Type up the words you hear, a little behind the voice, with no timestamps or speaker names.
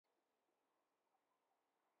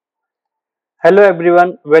Hello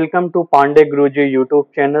everyone, welcome to Pandey Guruji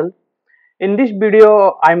YouTube channel. In this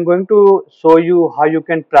video, I'm going to show you how you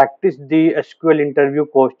can practice the SQL interview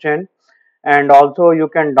question, and also you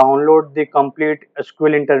can download the complete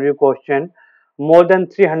SQL interview question. More than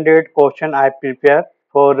 300 question I prepare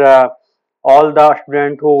for all the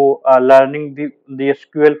students who are learning the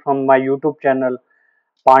SQL from my YouTube channel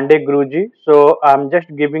Pandey Guruji. So I'm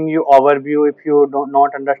just giving you overview if you do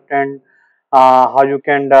not understand how you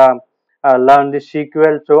can learn the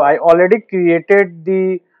SQL. So I already created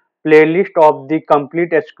the playlist of the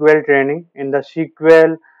complete SQL training in the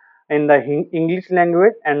SQL in the English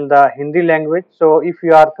language and the Hindi language. So if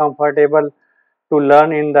you are comfortable to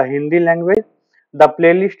learn in the Hindi language, the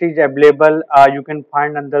playlist is available. You can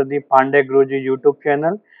find under the Pandey Guruji YouTube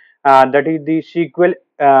channel. That is the SQL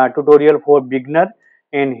tutorial for beginner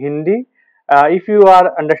in Hindi. If you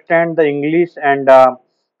are understand the English and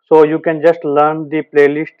so you can just learn the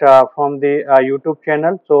playlist from the YouTube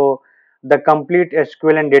channel. So the complete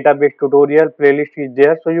SQL and database tutorial playlist is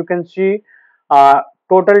there. So you can see uh,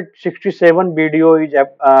 total 67 video is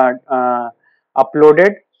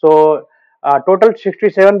uploaded. So total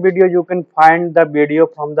 67 video you can find the video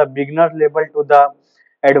from the beginner level to the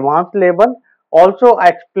advanced level. Also I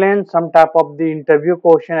explain some type of the interview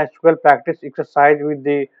question SQL practice exercise with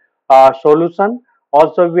the solution.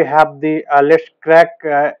 Also we have the let's crack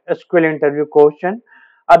SQL interview question.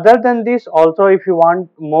 Other than this, also if you want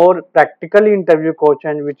more practical interview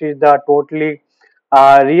question which is the totally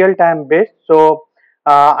real time based, so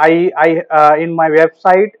I in my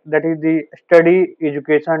website, that is the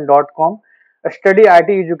studyeducation.com,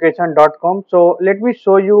 studyeducation.com. So let me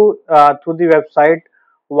show you through the website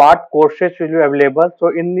what courses will be available. So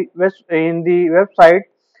in the website,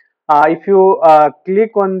 if you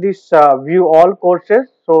click on this view all courses,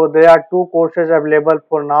 so there are two courses available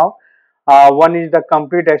for now. One is the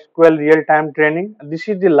complete SQL real time training. This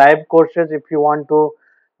is the live courses if you want to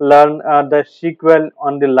learn the SQL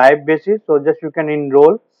on the live basis. So just you can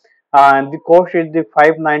enroll, and the course is the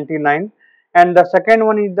 599. And the second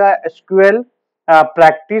one is the SQL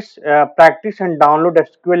practice and download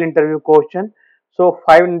SQL interview question. So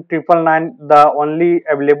 5999 the only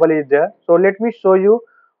available is there. So let me show you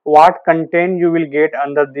what content you will get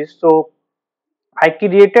under this. So I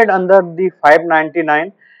created under the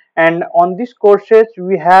 599, and on these courses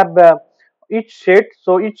we have each set.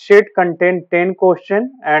 So each set contain 10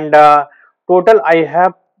 question, and total I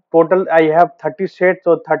have 30 sets.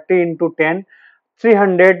 So 30 into 10,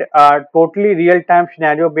 300 totally real time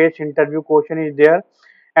scenario based interview question is there,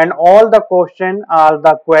 and all the question are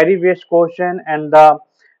the query based question and the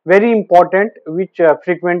very important which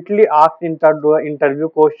frequently asked interview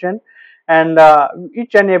question. And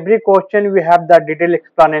each and every question we have the detailed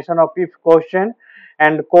explanation of each question,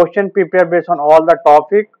 and question prepared based on all the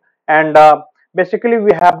topic. And basically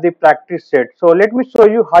we have the practice set. So let me show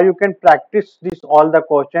you how you can practice this all the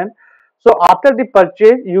question. So after the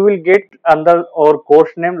purchase you will get under our course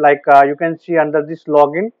name, like you can see under this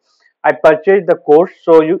login I purchased the course.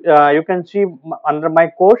 So you can see under my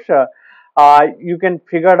course, you can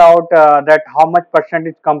figure out that how much percent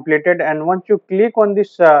is completed. And once you click on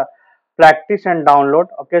this practice and download,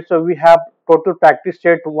 okay, so we have total practice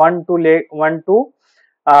set 1 to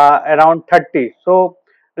around 30. So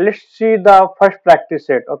let's see the first practice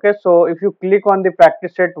set. Okay, so if you click on the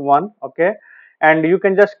practice set 1, okay, and you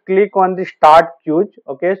can just click on the start quiz.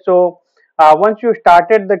 Okay, so once you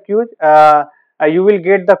started the quiz, you will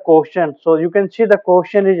get the question. So you can see the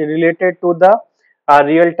question is related to the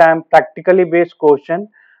real time practically based question.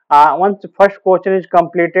 Once the first question is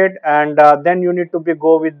completed, and then you need to be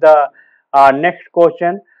go with the next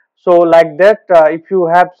question. So like that, if you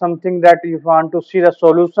have something that you want to see the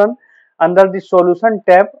solution under the solution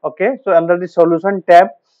tab, okay, so under the solution tab,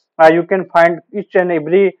 you can find each and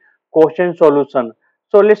every question solution.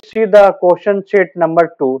 So let's see the question set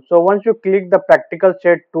number 2. So once you click the practical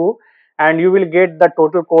set 2, and you will get the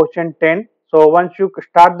total question 10. So once you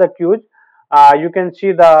start the quiz, you can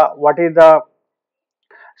see the what is the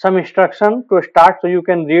some instruction to start, so you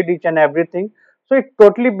can read each and everything. So it's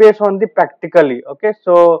totally based on the practically. Okay,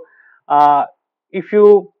 so uh, if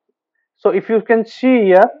you if you can see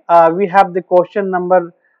here, we have the question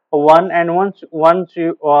number 1, and once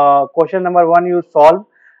you question number 1 you solve,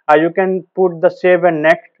 you can put the save and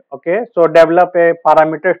next. Okay, so develop a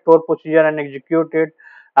parameter store procedure and execute it.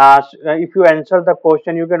 If you answer the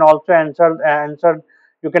question, you can also answer,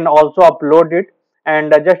 you can also upload it,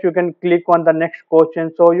 and just you can click on the next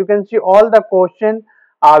question. So you can see all the question.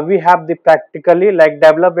 We have the practically, like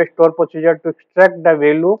develop a store procedure to extract the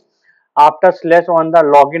value after slash on the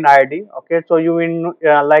login ID. Okay, so you in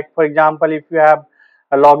like for example, if you have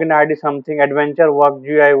a login ID something, adventure work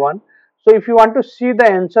GI1. So if you want to see the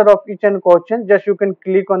answer of each and question, just you can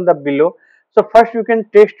click on the below. So first you can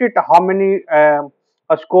test it how many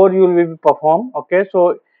a score you will perform. Okay,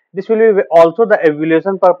 so this will be also the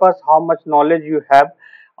evaluation purpose, how much knowledge you have.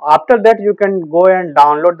 After that you can go and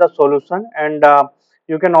download the solution, and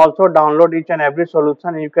you can also download each and every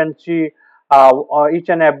solution. You can see each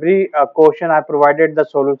and every question I provided the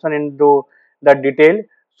solution into the detail.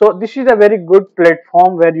 So this is a very good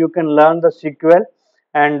platform where you can learn the SQL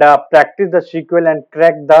and practice the SQL and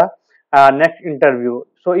crack the next interview.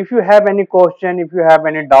 So if you have any question, if you have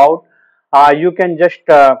any doubt, you can just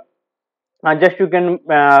you can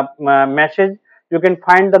message. You can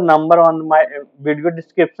find the number on my video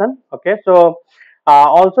description. Okay, so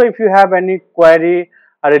also if you have any query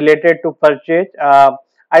related to purchase,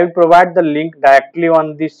 I will provide the link directly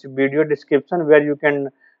on this video description where you can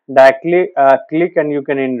directly click and you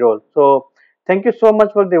can enroll. So thank you so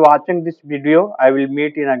much for the watching this video. I will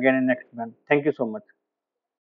meet in again in next one. Thank you so much.